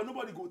person do am well,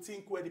 nobody go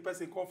think where the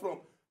person come from.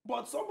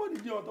 But somebody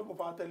there on top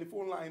of our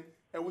telephone line,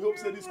 and we hope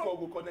say this call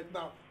will connect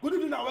now. Good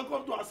evening and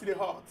welcome to Asile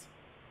Heart.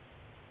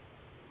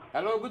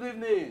 Hello, good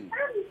evening.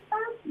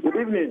 Good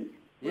evening.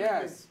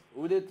 Yes,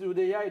 would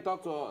they hear you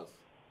talk to us?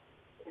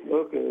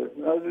 Okay.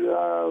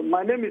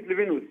 My name is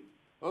Livinus.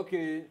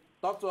 Okay,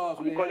 talk to us.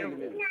 I'm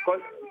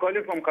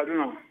calling from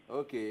Kaduna.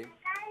 Okay.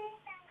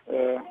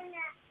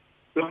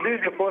 So this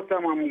is the first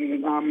time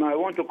I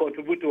want to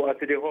contribute to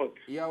Asile Heart.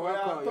 You're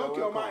welcome. Talk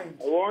your mind.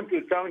 I want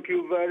to thank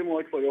you very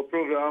much for your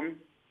program.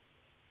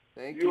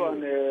 Thank you. You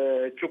and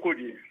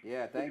Chukwudi.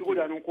 Yeah, thank Chukwudi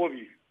you. and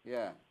Nkobi.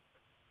 Yeah.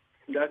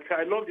 That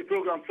I love the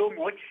program so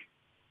much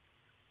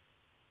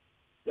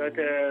that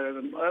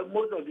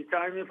most of the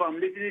time, if I'm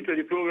listening to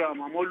the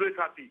program, I'm always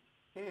happy.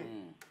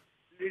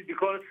 It's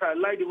because I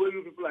like the way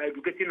you people are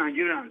educating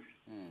Nigerians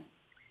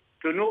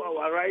to know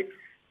our rights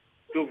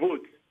to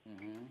vote.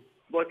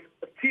 But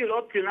still,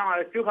 up till now,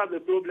 I still have a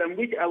problem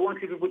which I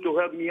want you people to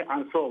help me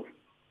and solve.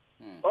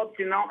 Up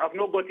till now, I've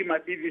not gotten my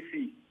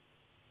PVC.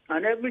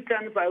 And every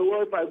time if I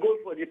go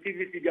for the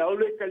PVC, they're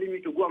always telling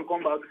me to go and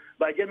come back.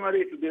 By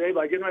January to be ready,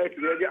 by January to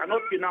be ready. And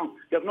up till now,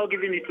 they've not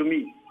given it to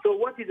me. So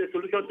what is the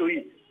solution to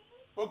it?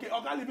 Okay,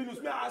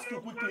 Livinus, may I ask you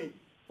quickly?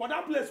 For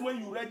that place when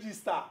you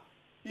register,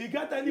 you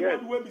get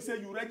anybody when we say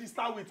you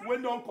register with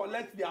when don't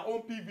collect their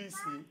own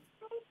PVC?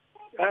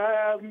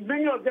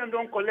 Many of them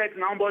don't collect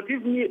now, but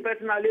if me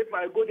personally, if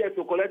I go there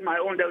to collect my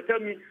own, they'll tell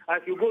me I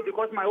should go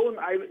because my own,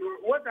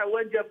 what I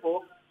went there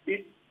for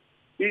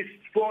is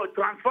for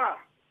transfer.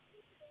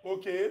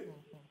 Okay.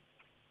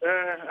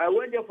 I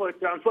went there for a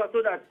transfer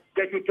so that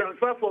they should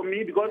transfer for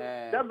me because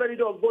that very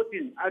day of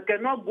voting, I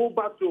cannot go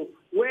back to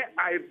where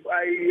I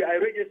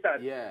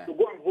registered to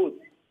go and vote.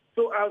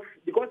 So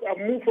because I've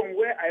moved from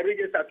where I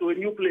registered to a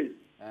new place.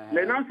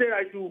 They now say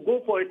I should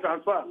go for a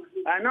transfer.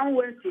 I now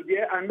went to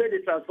there and made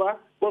a transfer,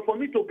 but for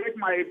me to get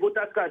my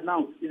voter card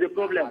now is a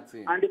problem.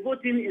 And the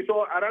voting is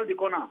all around the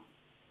corner.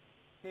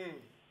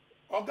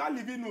 Oga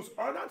Livinus,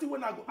 another thing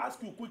when I go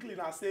ask you quickly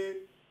now say,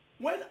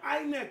 when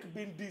INEC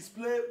been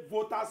display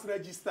voters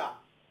register,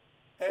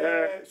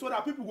 so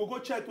that people go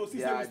check to see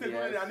say mistake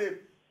on their name,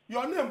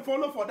 your name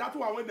follow for that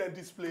one when they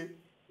display?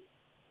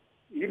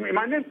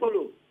 My name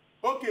follow.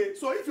 Okay,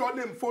 so if your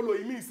name follow,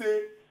 it means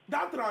say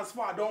that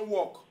transfer don't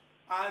work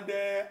and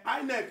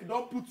INEC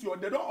don't put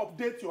they don't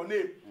update your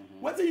name.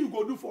 What thing you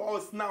go do for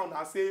us now?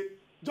 Now say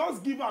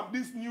just give them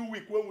this new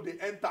week when will they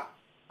enter.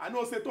 I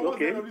know say towards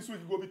the end of this week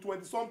it go be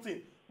 20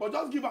 something, but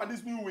just give them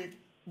this new week.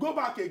 Go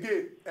back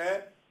again.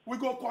 We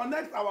go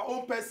connect our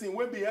own person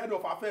when be head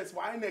of affairs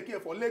for INEC here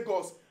for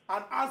Lagos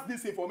and ask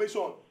this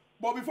information.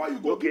 But before you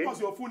go, give us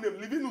your full name.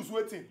 Livinus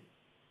waiting.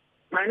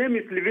 My name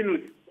is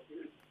Livinus.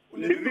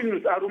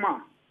 Livinus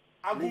Aruma.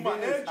 Aguma,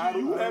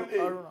 A-G-U-M-A.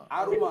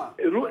 Aruma.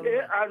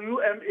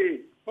 A-R-U-M-A.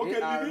 Okay,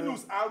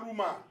 Livinus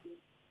Aruma.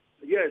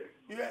 Yes.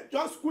 Yeah,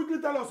 just quickly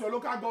tell us your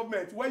local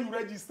government where you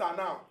register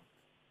now.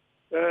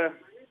 The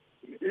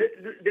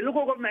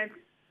local government?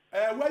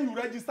 Where you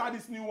register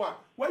this new one.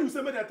 Where you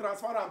say me they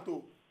transfer them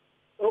to?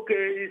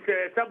 Okay,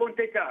 it's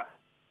Sabonteka.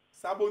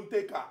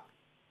 Sabonteka.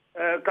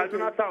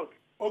 Kaduna South.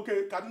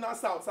 Okay, Kaduna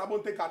South,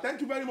 Sabonteka.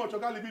 Thank you very much,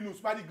 Oga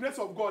Livinus. By the grace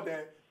of God,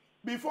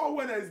 before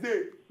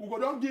Wednesday, we go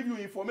don't give you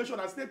information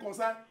and stay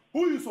concerned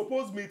who you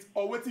suppose meet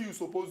or what you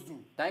suppose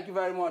do. Thank you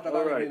very much,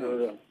 Oga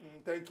Livinus.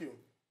 Thank you.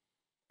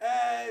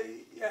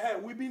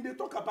 We been they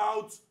talk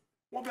about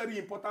one very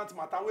important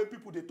matter when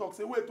people they talk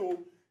say wait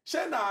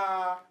share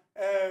na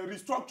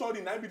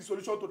restructuring na be the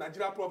solution to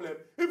Nigeria problem.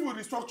 If we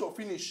restructure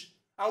finish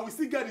and we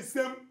still get the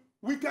same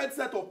wicked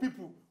set of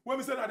people when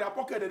we say that their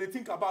pocket that they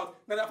think about,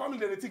 that their family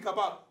that they think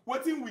about,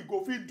 what thing we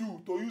go fit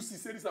do to use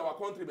say this our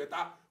country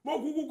better. But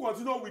Google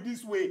continue with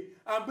this way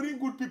and bring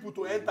good people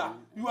to enter.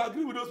 You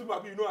agree with those people,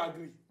 or you don't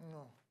agree?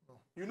 No.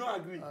 You don't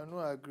agree? I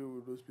don't agree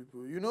with those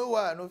people. You know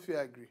why I don't feel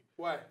agree?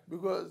 Why?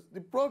 Because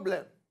the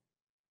problem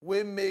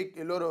we make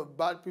a lot of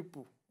bad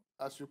people,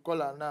 as you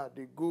call it now,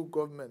 they go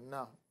government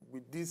now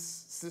with this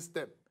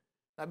system.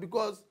 Now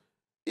because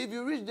if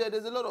you reach there,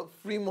 there's a lot of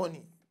free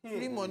money.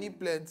 Free money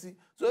plenty.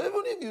 So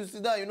even if you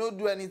sit down, you don't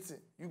do anything,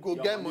 you go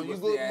your get money,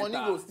 money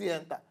go still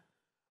enter.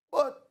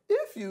 But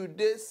if you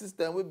dey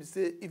system wey be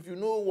say if you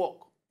no work,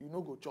 you no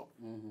go chop.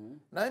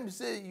 Now be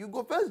say you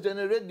go first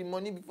generate the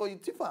money before you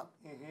thief am.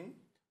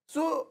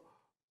 So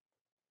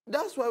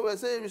that's why we're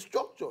saying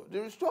restructure. The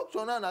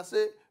restructure now I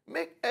say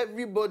make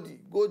everybody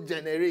go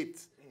generate.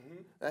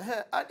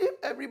 And if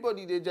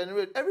everybody they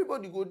generate,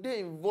 everybody go they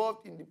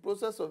involved in the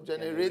process of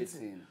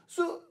generating.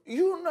 So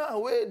you now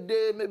where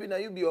they maybe now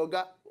you be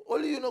oga,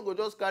 only you know go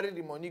just carry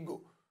the money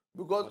go.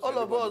 Because all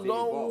of us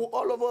don't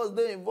all of us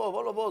they involved,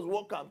 all of us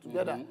work out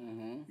together.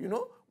 You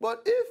know?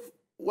 But if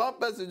one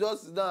person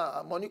just sit down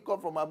and money come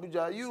from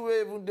Abuja, you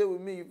will even deal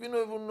with me. If you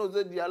don't even know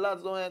that the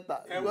alerts don't enter.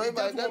 And we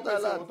get one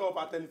person on top of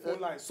our telephone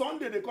line.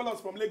 Sunday they call us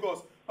from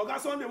Lagos. Oga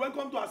Sunday,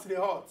 welcome to us in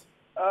the hut.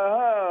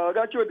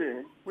 Oga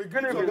Chude. We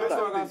greet you,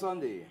 Oga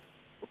Sunday.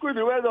 Could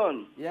be well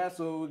done. Yeah,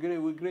 so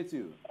we greet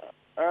you.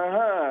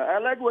 I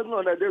like what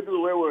they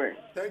do well.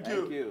 Thank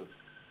you.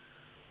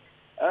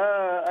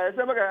 I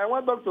said, I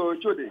want to talk to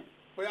Chude.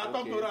 We are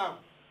talking to Ram.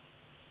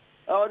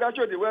 Oga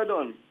Chude, well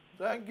done.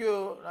 Thank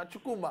you. Na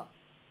Chukwuma.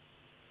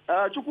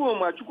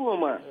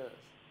 Chukwuma. Yes.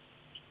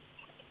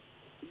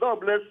 God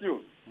bless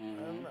you.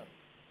 Amen.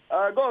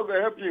 God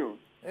will help you.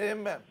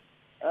 Amen.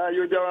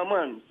 You're our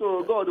man,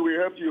 so God will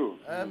help you.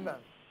 Amen.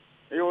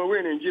 You will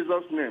win in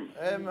Jesus' name.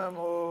 Amen.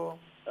 Oh.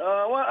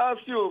 I want to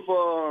ask you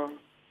for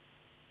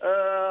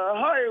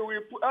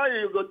how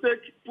you go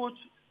put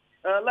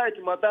light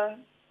matter.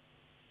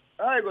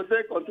 How you go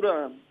take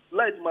control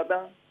light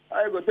matter.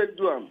 How you go take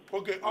do am.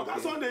 Okay. Oga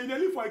Sunday, you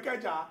live for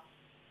Ikeja?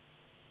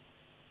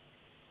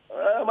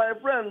 My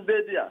friend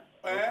dey there.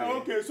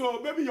 Okay, so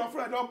maybe your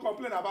friend don't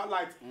complain about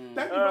light.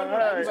 Thank you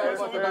very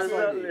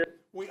much.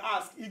 We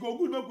ask. It go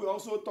good make we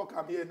also talk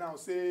am here now.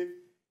 Say,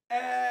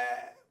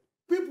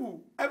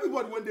 people,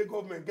 everybody when they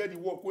government get the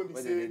work when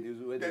we say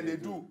then they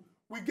do.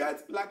 We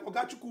get like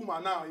Oga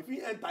Chukwuma now. If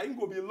he enter, he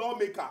go be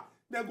lawmaker.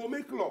 Then go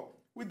make law.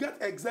 We get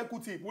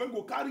executive when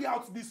go carry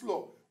out this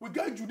law. We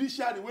get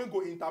judiciary when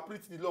go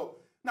interpret the law.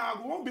 Now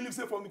I won't believe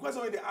say from the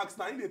question when they ask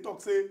now, they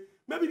talk say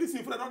maybe this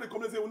in front of the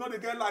complain say we not they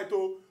get light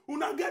or we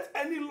not get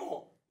any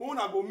law. We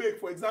not go make,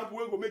 for example,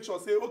 we go make sure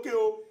say okay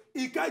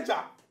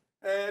Ikeja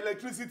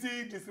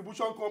electricity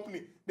distribution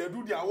company they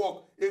do their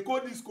work. Eco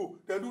Disco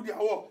they do their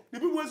work. The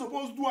people who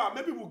supposed to do it,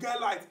 maybe people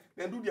get light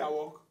they do their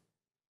work.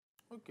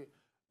 Okay.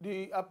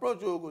 The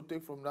approach we go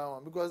take from that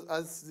one because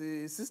as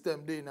the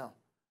system dey now,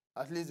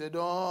 at least they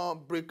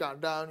don't break am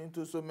down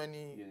into so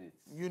many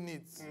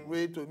units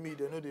way to me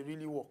they know they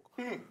really work.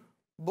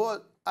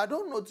 But I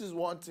don't notice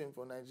one thing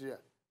for Nigeria.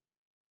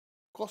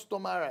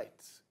 Customer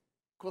rights,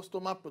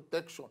 customer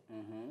protection.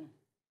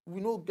 We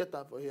no get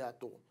that for here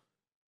at all.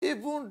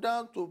 even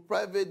down to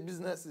private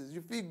businesses.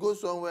 You fit go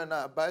somewhere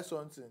now buy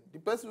something, the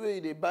person wey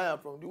you dey buy am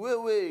from, the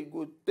way you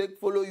go take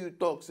follow you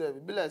talk sef, e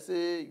be like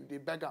say you dey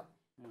beg am.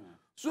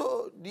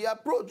 So the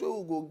approach wey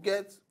we go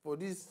get for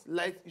this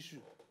light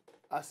issue,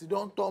 as e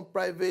don turn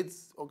private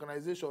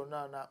organization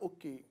now, na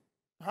okay,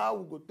 how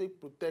we go take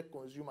protect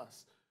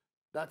consumers,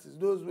 that is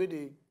those wey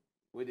dey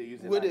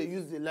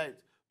use the light,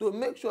 to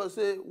make sure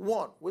say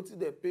one, wetin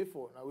dem pay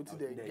for na wetin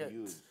dem get.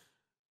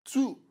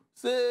 Two,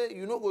 say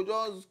you no go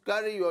just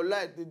carry your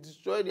light dey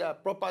destroy their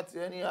property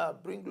anyhow,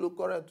 bring low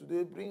current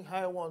today, bring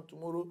high one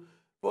tomorrow.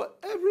 But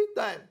every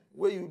time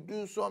wey you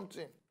do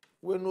something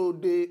wey no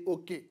dey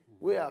okay,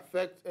 wey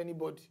affect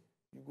anybody,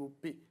 you go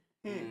pay.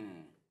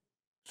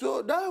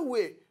 So that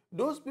way,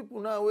 those people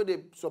now wey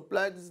dey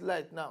supply this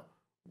light now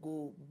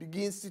go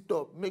begin sit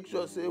up, make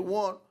sure say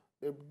one,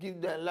 they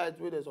give them light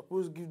wey they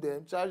suppose give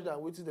them, charge them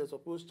wetin they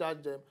suppose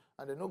charge them,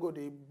 and they no go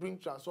dey bring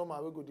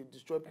transformer wey go dey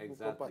destroy people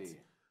property.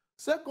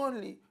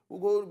 Secondly, we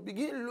go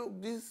begin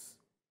look this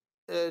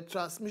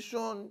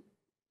transmission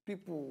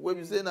people wey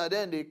be say na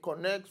then they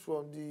connect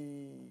from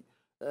the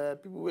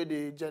people where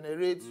they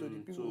generate, so the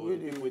people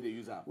where they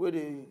use am.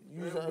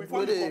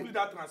 Before you complete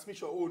that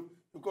transmission own,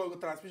 because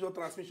transmission.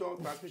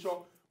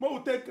 Mo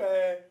will take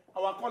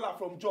our caller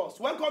from Jos.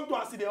 Welcome to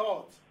Aside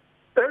Hot.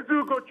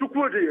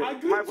 Chukwuma,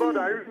 my brother,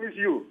 I miss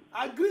you.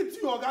 I greet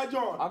you, Oga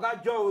John.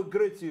 Oga John will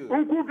greet you.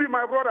 Unkubi,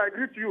 my brother, I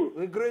greet you.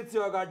 We greet you,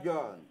 Oga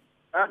John.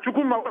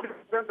 Chukwuma,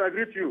 I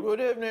greet you.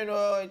 Good evening,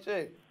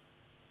 Oiche.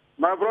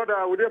 My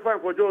brother, we dey fine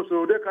for Jos,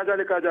 so we dey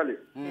kajali.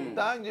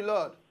 Thank the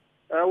Lord.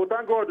 We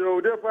thank God,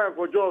 we dey fine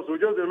for Jos. We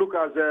just look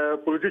as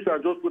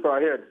politicians just put our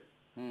head.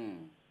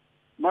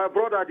 My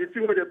brother, the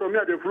thing where they told me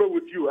they flow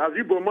with you. As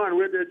Igbo man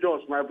where they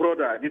just, my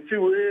brother, the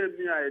thing where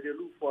me I they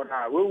look for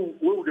now, where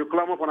would they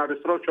clamor for the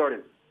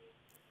restructuring?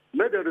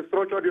 Let them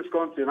restructure this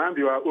country and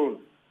be our own.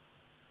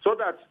 So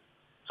that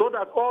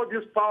all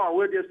this power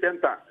where they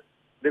center,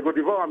 they go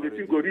devour and the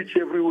thing go reach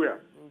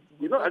everywhere.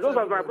 You know, just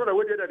as my brother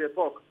where they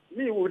talk,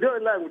 me, we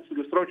don't like with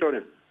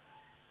restructuring.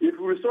 If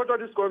we restructure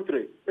this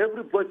country,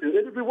 everybody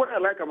I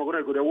like, I'm going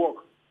to go to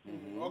work.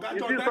 Okay,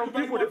 John, thank you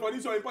very much for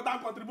this your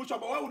important contribution,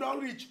 but when we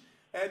don't reach,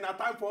 now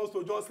time for us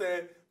to just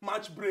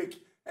match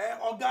break.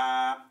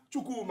 Oga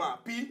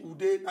Chukwuma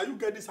P.Ude, now you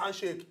get this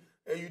handshake,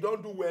 you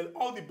don't do well.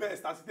 All the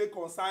best as they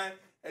concern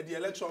the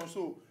election.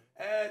 So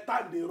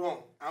time they run,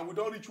 and we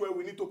don't reach where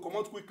we need to come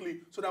out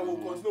quickly so that we'll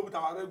continue with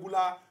our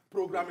regular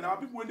programming. Our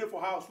people went there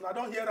for house, I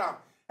don't hear them.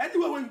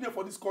 Anywhere when you're there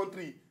for this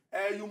country,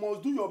 you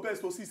must do your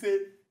best to see say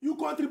you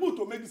contribute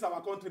to make this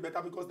our country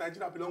better, because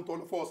Nigeria belongs to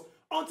all of us.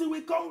 Until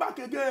we come back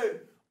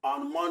again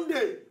on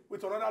Monday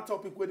with another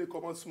topic where they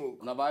come on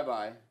smoke. Now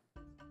bye.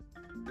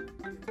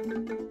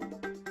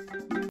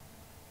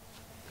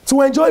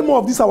 To enjoy more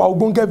of these our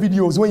Ogbonge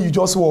videos when you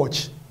just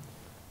watch,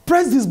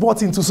 press this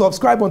button to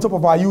subscribe on top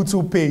of our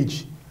YouTube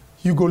page.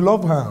 You go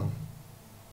love am.